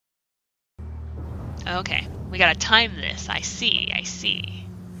Okay, we gotta time this. I see, I see.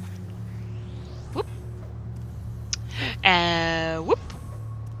 Whoop. Whoop.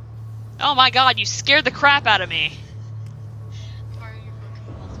 Oh my god, you scared the crap out of me.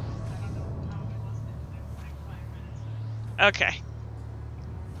 Okay.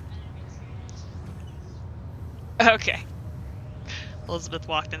 Okay. Elizabeth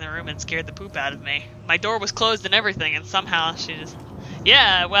walked in the room and scared the poop out of me. My door was closed and everything, and somehow she just...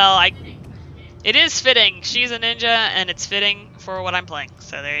 Yeah, well, it is fitting. She's a ninja, and it's fitting for what I'm playing.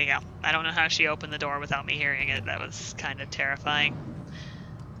 So there you go. I don't know how she opened the door without me hearing it. That was kind of terrifying.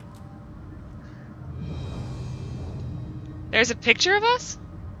 There's a picture of us?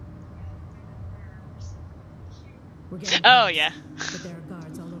 Oh, yeah. But there are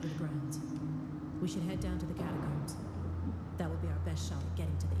guards all over the grounds. We should head down to the catacombs. That will be our best shot at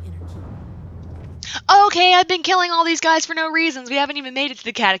getting to the inner keep. Okay, I've been killing all these guys for no reasons. We haven't even made it to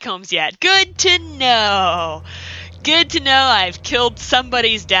the catacombs yet. Good to know. Good to know I've killed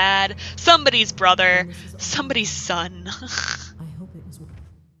somebody's dad, somebody's brother, somebody's son. I hope it was worth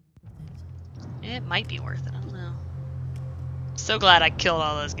it. It might be worth it. I don't know. So glad I killed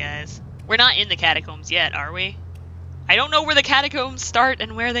all those guys. We're not in the catacombs yet, are we? I don't know where the catacombs start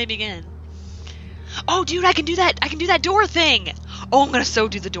and where they begin. Oh, dude, I can do that. I can do that door thing. Oh, I'm gonna so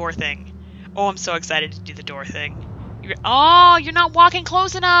do the door thing. Oh, I'm so excited to do the door thing. Oh, you're not walking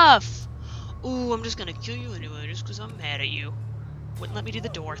close enough. Ooh, I'm just gonna kill you anyway, just because I'm mad at you. Wouldn't let me do the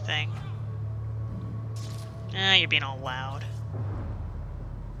door thing. Ah, you're being all loud.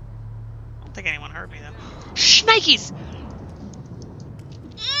 I don't think anyone heard me, though. Shnikes!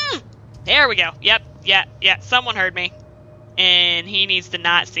 There we go. Yep, yeah. Someone heard me. And he needs to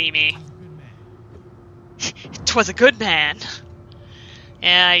not see me. 'Twas a good man.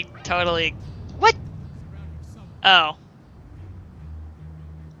 Yeah, I totally... What? Oh.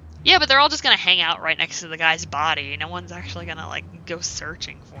 Yeah, but they're all just gonna hang out right next to the guy's body. No one's actually gonna, like, go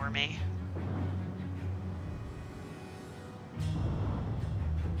searching for me.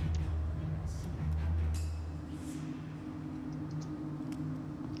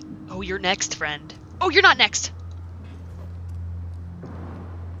 Oh, you're next, friend. Oh, you're not next!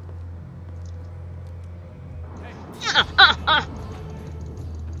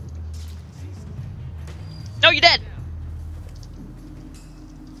 No, you're dead!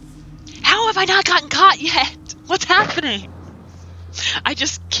 How have I not gotten caught yet? What's happening? I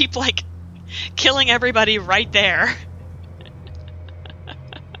just keep, like, killing everybody right there.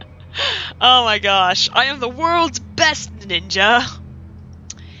 Oh my gosh. I am the world's best ninja.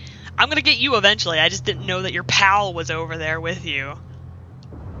 I'm gonna get you eventually. I just didn't know that your pal was over there with you.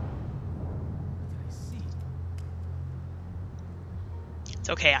 It's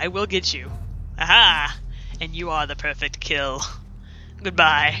okay, I will get you. Aha! And you are the perfect kill.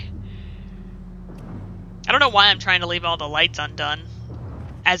 Goodbye. I don't know why I'm trying to leave all the lights undone.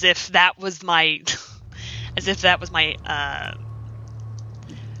 As if that was my... as if that was my,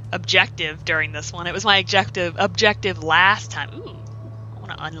 objective during this one. It was my objective last time. Ooh. I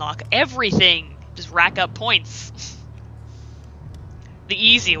want to unlock everything. Just rack up points. The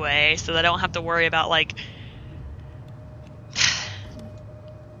easy way, so that I don't have to worry about, like...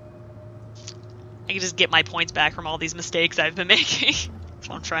 I can just get my points back from all these mistakes I've been making. That's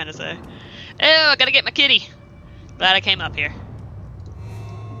what I'm trying to say. Oh, I gotta get my kitty. Glad I came up here.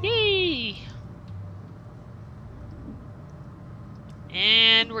 Yee!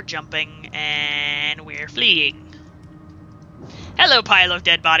 And we're jumping, and we're fleeing. Hello, pile of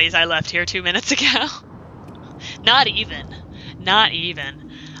dead bodies I left here 2 minutes ago. Not even. Not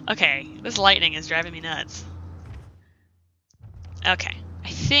even. Okay, this lightning is driving me nuts. Okay, I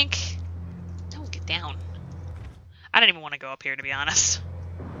think... Don't get down. I don't even want to go up here, to be honest.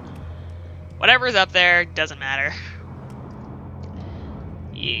 Whatever's up there doesn't matter.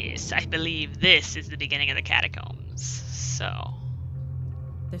 Yes, I believe this is the beginning of the catacombs. So...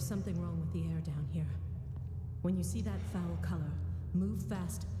 There's something wrong with the air down here. When you see that foul color, move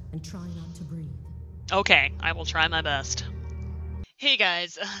fast and try not to breathe. Okay, I will try my best. Hey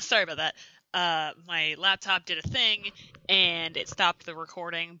guys, sorry about that. My laptop did a thing, and it stopped the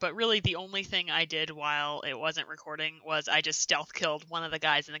recording, but really the only thing I did while it wasn't recording was I just stealth killed one of the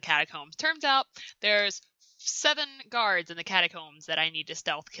guys in the catacombs. Turns out there's 7 guards in the catacombs that I need to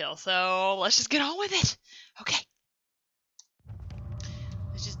stealth kill, so let's just get on with it. Okay.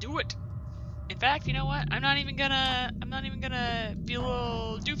 Let's just do it. In fact, you know what? I'm not even gonna be a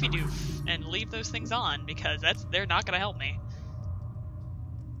little doofy doof and leave those things on, because they're not gonna help me.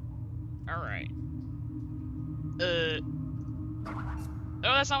 Alright. Oh,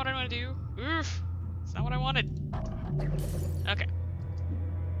 that's not what I want to do. Oof. That's not what I wanted. Okay.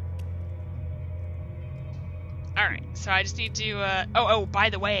 Alright, so I just need to, oh, by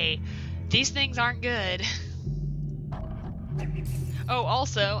the way, these things aren't good. Oh,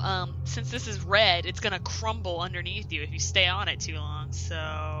 also, since this is red, it's gonna crumble underneath you if you stay on it too long,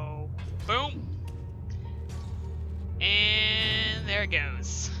 so... Boom! And there it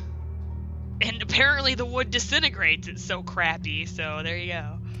goes. And apparently the wood disintegrates, it's so crappy, so there you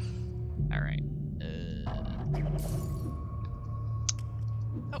go. Alright.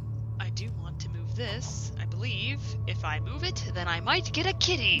 Oh, I do want to move this, I believe. If I move it, then I might get a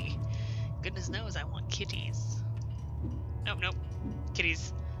kitty! Goodness knows I want kitties. Nope, nope.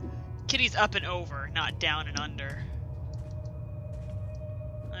 Kitties. Kitties up and over, not down and under.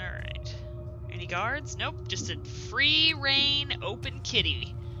 Alright. Any guards? Nope, just a free reign open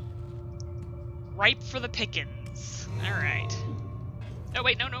kitty. Ripe for the pickings. Alright. Oh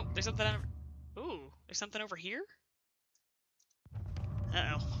wait, no, there's something over... Ooh, there's something over here?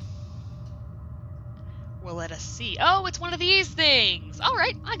 Uh-oh. Well, let us see. Oh, it's one of these things!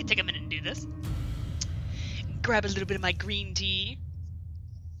 Alright, I can take a minute and do this. Grab a little bit of my green tea.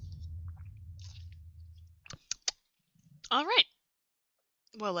 Alright.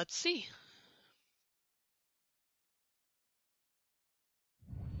 Well, let's see.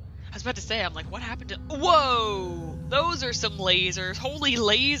 I was about to say, I'm like, what happened to... Whoa! Those are some lasers. Holy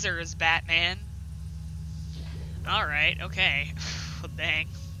lasers, Batman. Alright, okay. Well, dang.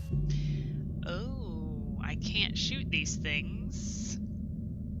 Oh, I can't shoot these things.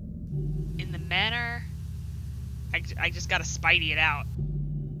 In the manner... I just gotta Spidey it out.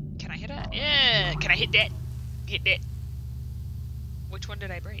 Can I hit it? Yeah! Can I hit that? Hit that. Which one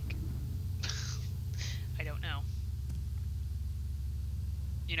did I break? I don't know.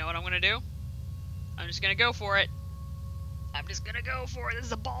 You know what I'm gonna do? I'm just gonna go for it. I'm just gonna go for it. This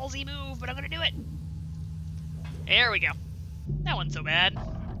is a ballsy move, but I'm gonna do it. There we go. That wasn't so bad.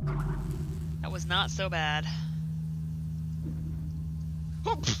 That was not so bad.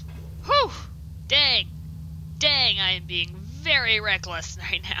 Whew! Dang! Dang, I am being very reckless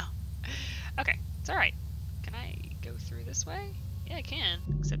right now. Okay, it's alright. Can I go through this way? Yeah, I can,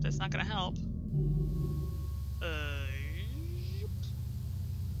 except that's not gonna help.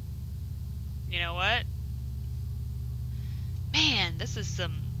 You know what? Man, this is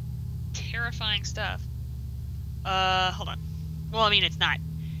some terrifying stuff. Hold on. Well, I mean, it's not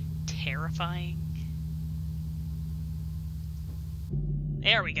terrifying.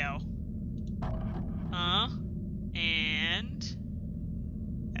 There we go. And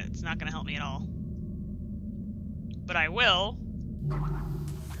it's not gonna help me at all. But I will.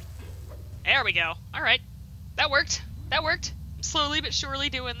 There we go. Alright. That worked. That worked. I'm slowly but surely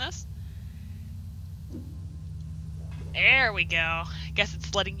doing this. There we go. Guess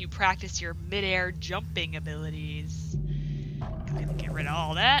it's letting you practice your mid-air jumping abilities. Gotta get rid of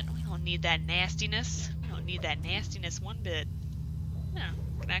all that. We don't need that nastiness. We don't need that nastiness one bit. No,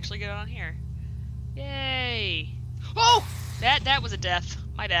 we can actually get on here. Yay! Oh! That was a death.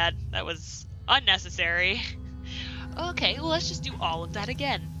 My bad. That was unnecessary. Okay, well, let's just do all of that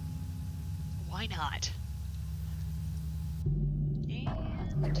again. Why not?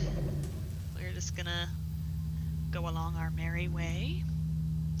 And we're just gonna go along our merry way.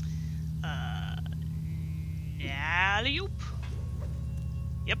 Alley-oop.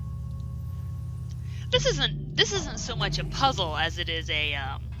 Yep. This isn't so much a puzzle as it is a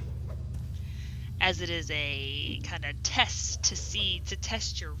kind of test to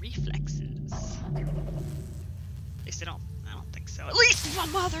test your reflexes. At least I don't think so. At least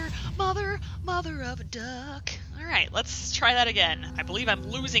mother of a duck. Alright, let's try that again. I believe I'm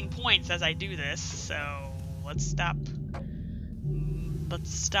losing points as I do this, so let's stop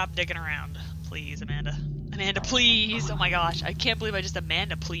digging around. Please, Amanda. Amanda, please! Oh my gosh, I can't believe I just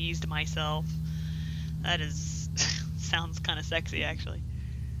Amanda pleased myself. That is... sounds kind of sexy, actually.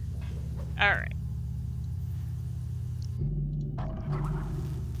 Alright.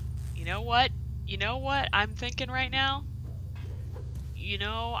 You know what? You know what I'm thinking right now? You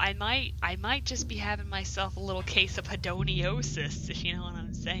know, I might just be having myself a little case of Hadoniosis, if you know what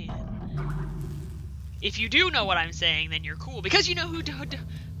I'm saying. If you do know what I'm saying, then you're cool, because you know who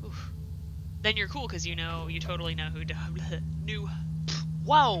then you're cool, because you totally know who knew.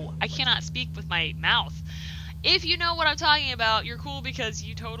 Whoa! I cannot speak with my mouth. If you know what I'm talking about, you're cool because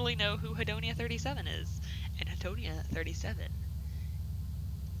you totally know who Hadonia 37 is. And Hadonia 37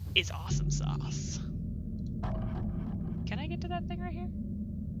 is awesome sauce. Can I get to that thing right here?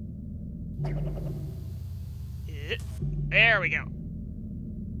 There we go.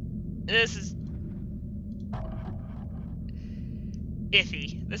 This is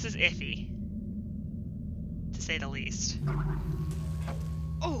iffy. This is iffy, to say the least.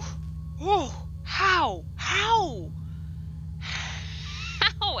 Oh! Oh! How? How?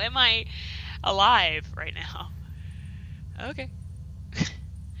 am I alive right now? Okay.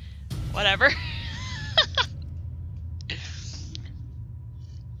 Whatever.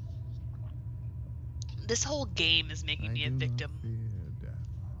 This whole game is making me a victim. I do not fear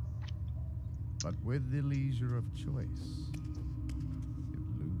death, but with the leisure of choice, it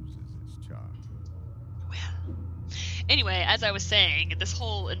loses its charm. Well. Anyway, as I was saying, this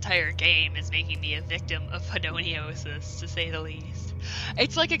whole entire game is making me a victim of Hadoniosis, to say the least.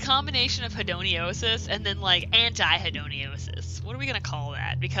 It's like a combination of Hadoniosis and then, like, anti-Hadoniosis. What are we gonna call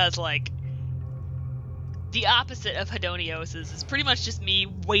that? Because, like, the opposite of Hadoniosis is pretty much just me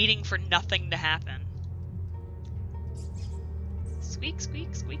waiting for nothing to happen. Squeak,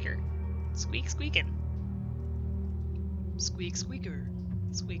 squeak, squeaker. Squeak, squeakin'. Squeak, squeaker.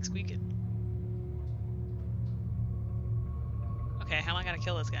 Squeak, squeakin'. Okay, how am I gonna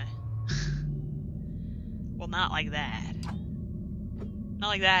kill this guy? Well, not like that. Not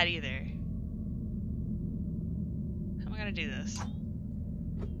like that either. How am I gonna do this?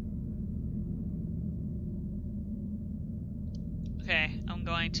 Okay, I'm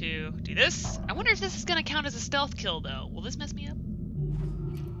going to do this. I wonder if this is gonna count as a stealth kill, though. Will this mess me up?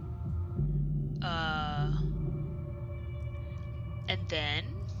 And then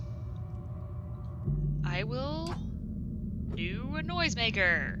I will do a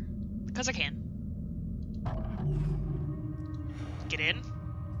noisemaker because I can. Get in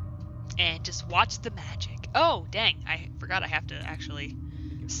and just watch the magic. Oh, dang! I forgot I have to actually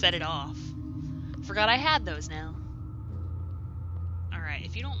set it off. Forgot I had those now. All right,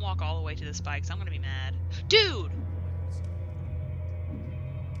 if you don't walk all the way to the spikes, I'm gonna be mad, dude.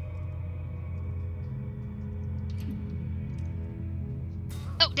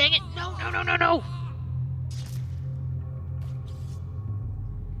 Oh, dang it! No, no, no, no, no!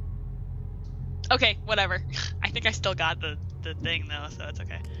 Okay, whatever. I think I still got the thing, though, so it's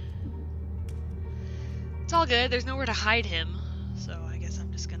okay. It's all good. There's nowhere to hide him, so I guess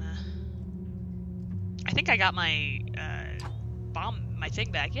I'm just gonna... I think I got my, my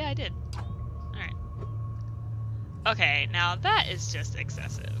thing back. Yeah, I did. Alright. Okay, now that is just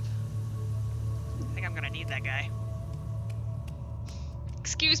excessive. I think I'm gonna need that guy.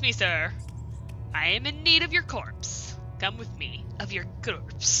 Excuse me, sir. I am in need of your corpse. Come with me. Of your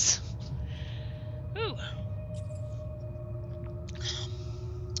corpse. Ooh.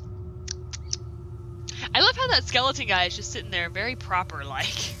 I love how that skeleton guy is just sitting there very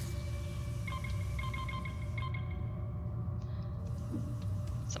proper-like.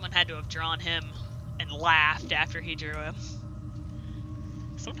 Someone had to have drawn him and laughed after he drew him.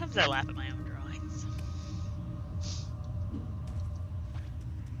 Sometimes I laugh at my own drawings.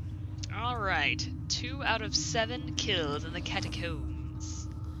 Alright, 2 out of 7 kills in the catacombs.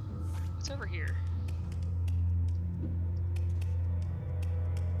 What's over here?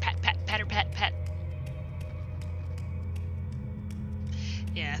 Pat, pat, patter, pat, pat.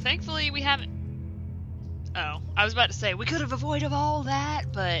 Yeah, thankfully we haven't... Oh, I was about to say, we could have avoided all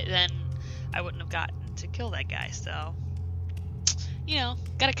that, but then I wouldn't have gotten to kill that guy, so... You know,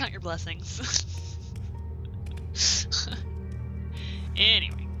 gotta count your blessings.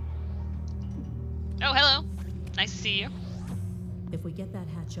 Anyway. Oh, hello. Nice to see you. If we get that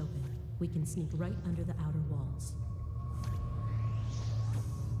hatch open, we can sneak right under the outer walls.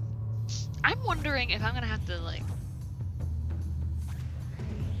 I'm wondering if I'm gonna have to, like...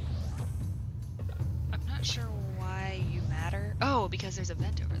 I'm not sure why you matter. Oh, because there's a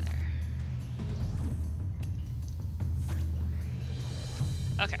vent over there.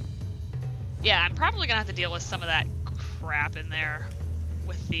 Okay. Yeah, I'm probably gonna have to deal with some of that crap in there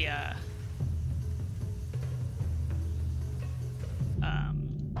with the,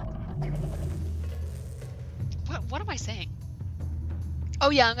 What am I saying? Oh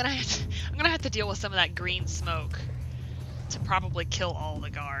yeah, I'm gonna have to deal with some of that green smoke to probably kill all the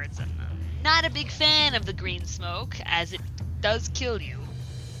guards, and I'm not a big fan of the green smoke, as it does kill you.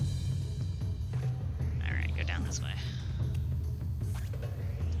 Alright, go down this way.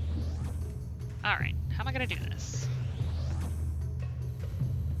 Alright, how am I gonna do this?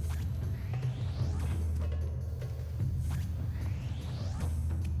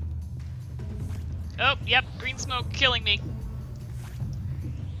 Oh, yep, green smoke killing me.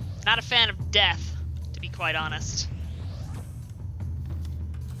 Not a fan of death, to be quite honest.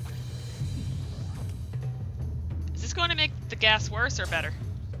 Is this going to make the gas worse or better?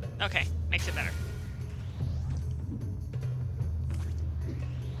 Okay, makes it better.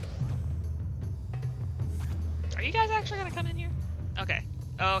 Are you guys actually going to come in here? Okay.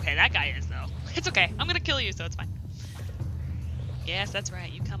 Oh, okay, that guy is, though. It's okay. I'm going to kill you, so it's fine. Yes, that's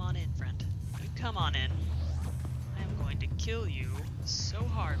right. You come on in, friend. You come on in. I'm going going to kill you so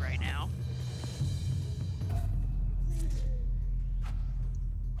hard right now.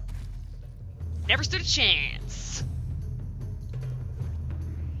 Never stood a chance.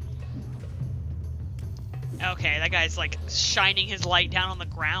 Okay, that guy's like shining his light down on the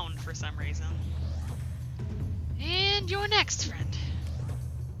ground for some reason. And you're next, friend.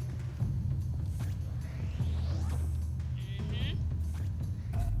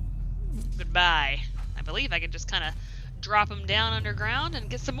 Goodbye. I believe I can just kind of drop him down underground and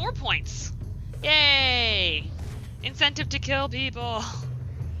get some more points. Yay! Incentive to kill people.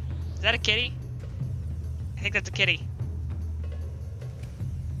 Is that a kitty? I think that's a kitty.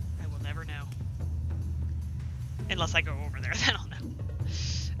 I will never know. Unless I go over there, then I'll know.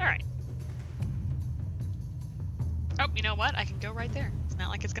 Alright. Oh, you know what? I can go right there. It's not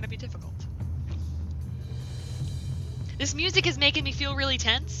like it's going to be difficult. This music is making me feel really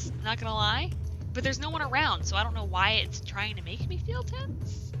tense, not gonna lie. But there's no one around, so I don't know why it's trying to make me feel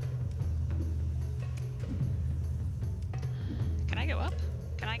tense. Can I go up?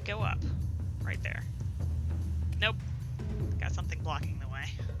 Can I go up? Right there. Nope. Got something blocking the way.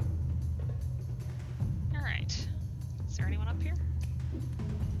 Alright. Is there anyone up here?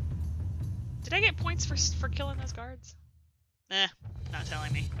 Did I get points for killing those guards? Eh, not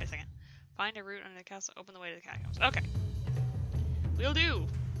telling me. Wait a second. Find a route under the castle, open the way to the catacombs. Okay. Will do.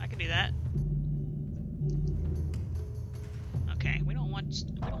 I can do that. Okay, we don't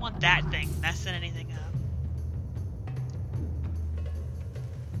want that thing messing anything up.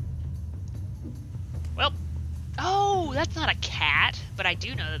 Well, oh, that's not a cat, but I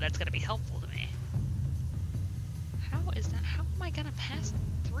do know that that's going to be helpful to me. How is that? How am I going to pass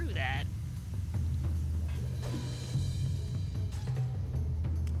through that?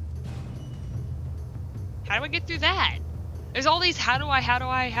 How do I get through that? There's all these how do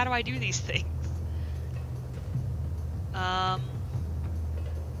I do these things? Not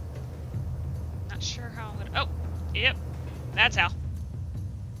sure how I'm gonna, oh, yep, that's how.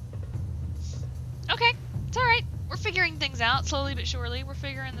 Okay, it's alright. We're figuring things out, slowly but surely. We're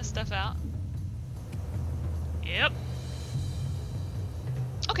figuring this stuff out. Yep.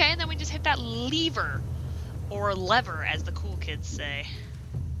 Okay, and then we just hit that lever. Or lever, as the cool kids say.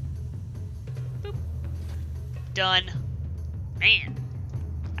 Boop. Done. Man.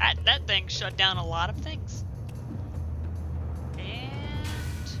 That thing shut down a lot of things.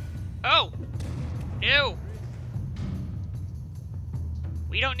 And... oh! Ew!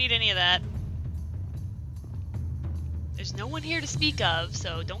 We don't need any of that. There's no one here to speak of,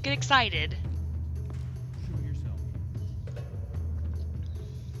 so don't get excited. Show yourself.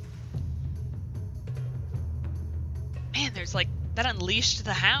 Man, there's like... that unleashed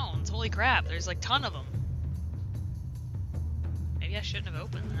the hounds. Holy crap, there's like a ton of them. Maybe I shouldn't have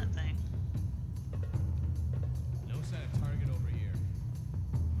opened that thing. No sign of target over here.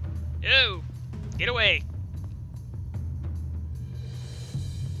 Ew! Get away!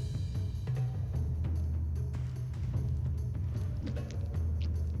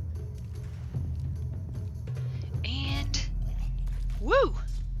 And... woo!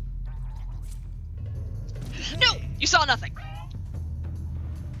 No! You saw nothing!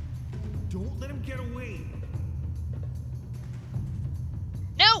 Don't let him get away.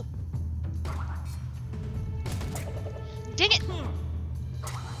 No! Dang it!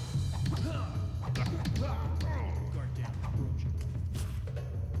 Guard down. Approaching.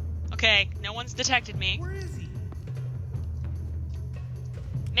 Okay, no one's detected me. Where is he?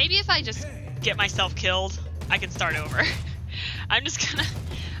 Maybe if I just get myself killed, I can start over. I'm just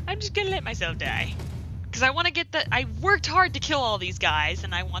gonna let myself die. Because I want to get I worked hard to kill all these guys,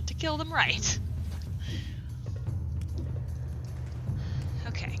 and I want to kill them right.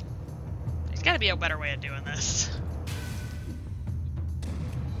 Okay. There's gotta be a better way of doing this.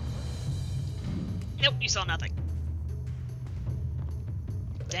 Nope, you saw nothing.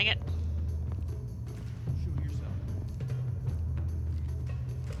 Dang it. Show yourself.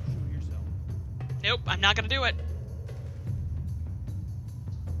 Show yourself. Nope, I'm not gonna do it.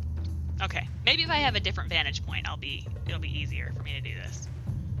 Okay, maybe if I have a different vantage point, it'll be easier for me to do this.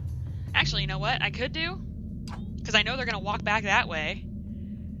 Actually, you know what I could do? Because I know they're gonna walk back that way.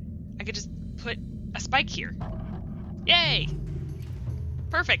 I could just put a spike here. Yay!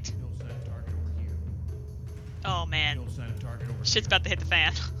 Perfect. No sign of target over here. Oh man, No sign of target over shit's about to hit the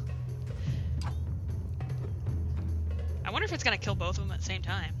fan. I wonder if it's gonna kill both of them at the same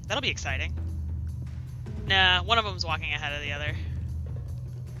time. That'll be exciting. Nah, one of them's walking ahead of the other.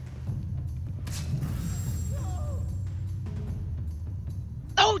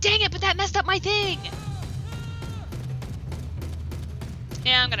 Oh, dang it, but that messed up my thing!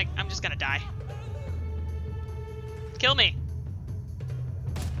 Yeah, I'm just gonna die. Kill me.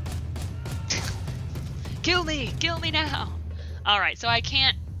 Kill me! Kill me now! Alright, so I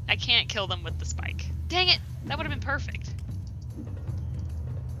can't kill them with the spike. Dang it! That would have been perfect.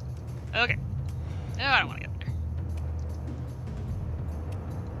 Okay. Oh, I don't want to get there.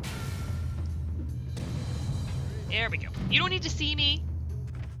 There we go. You don't need to see me.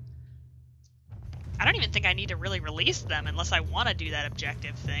 I don't even think I need to really release them unless I want to do that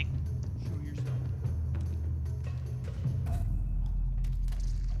objective thing.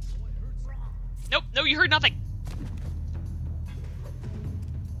 Nope, no, you heard nothing.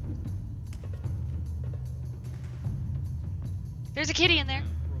 There's a kitty in there.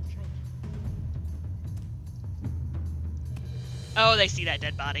 Oh, they see that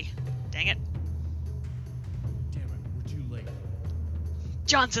dead body. Dang it. Damn it, we're too late.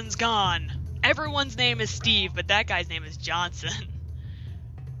 Johnson's gone. Everyone's name is Steve, but that guy's name is Johnson.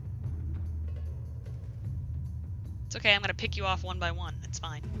 It's okay, I'm gonna pick you off one by one. It's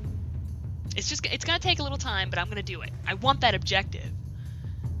fine. It's gonna take a little time, but I'm gonna do it. I want that objective.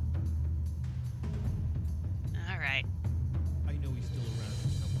 Alright. I know he's still around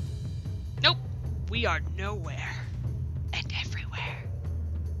here somewhere. Nope. We are nowhere. And everywhere.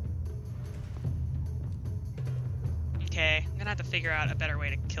 Okay, I'm gonna have to figure out a better way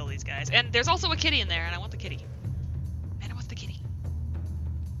to kill these guys. And there's also a kitty in there, and I want the kitty. And I want the kitty.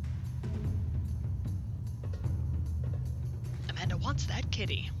 Amanda wants that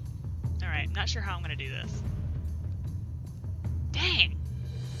kitty. Alright, not sure how I'm gonna do this. Dang!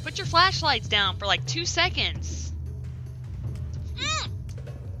 Put your flashlights down for like 2 seconds.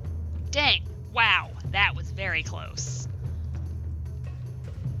 Dang. Wow, that was very close.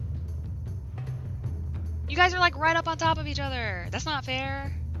 You guys are like right up on top of each other. That's not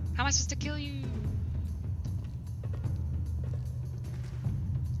fair. How am I supposed to kill you?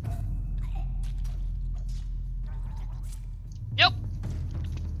 Nope.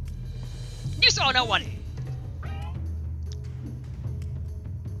 You saw no one.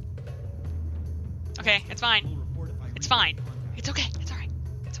 Okay, it's fine. We'll report if I It's reach fine. contact. It's okay. It's alright.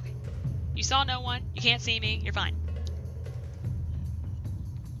 It's okay. You saw no one. You can't see me. You're fine.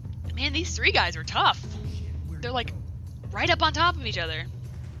 Man, these 3 guys are tough. Shit, where'd They're he like go? right up on top of each other.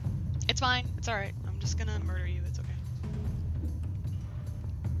 It's fine. It's alright. I'm just gonna murder you. It's okay.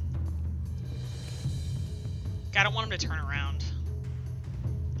 I don't want him to turn around.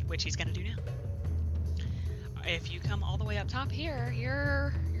 Which he's gonna do now. If you come all the way up top here,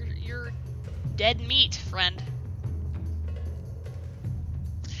 you're dead meat, friend.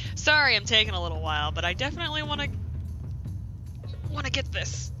 Sorry I'm taking a little while, but I definitely want to get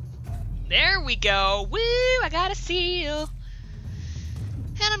this. There we go. Woo! I got a seal.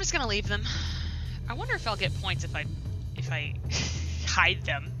 And I'm just gonna leave them. I wonder if I'll get points if I hide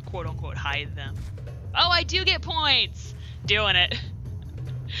them, quote unquote hide them. Oh, I do get points. Doing it.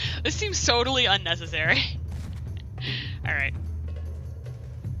 This seems totally unnecessary. All right.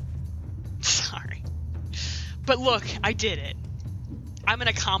 Sorry. But look, I did it. I'm an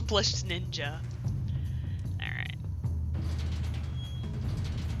accomplished ninja. Alright.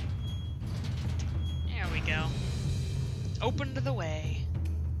 There we go. Opened the way.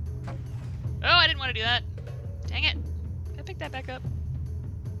 Oh, I didn't want to do that. Dang it. Can I pick that back up?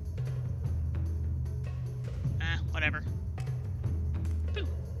 Whatever. Boo.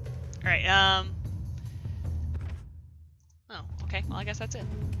 Alright, oh, okay. Well, I guess that's it.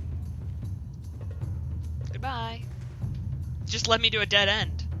 Goodbye. Just let me do a dead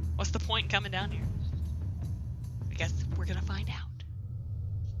end. What's the point in coming down here? I guess we're gonna find out.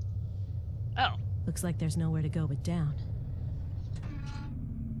 Oh. Looks like there's nowhere to go but down.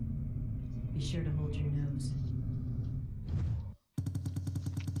 Be sure to hold your nose.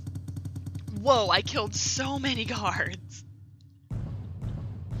 Whoa, I killed so many guards.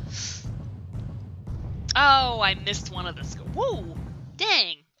 Oh, I missed one of the whoa!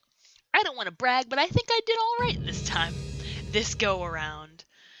 Dang! I don't want to brag, but I think I did all right this time. This go around.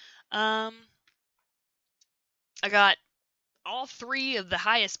 I got all 3 of the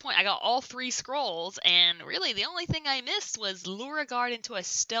highest point. I got all 3 scrolls, and really the only thing I missed was lure a guard into a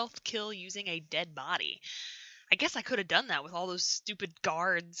stealth kill using a dead body. I guess I could have done that with all those stupid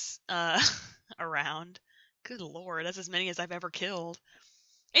guards around. Good lord, that's as many as I've ever killed.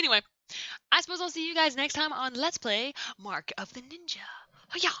 Anyway, I suppose I'll see you guys next time on Let's Play Mark of the Ninja.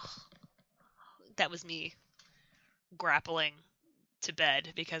 Hiya! That was me grappling to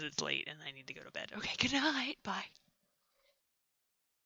bed because it's late and I need to go to bed. Okay, good night. Bye.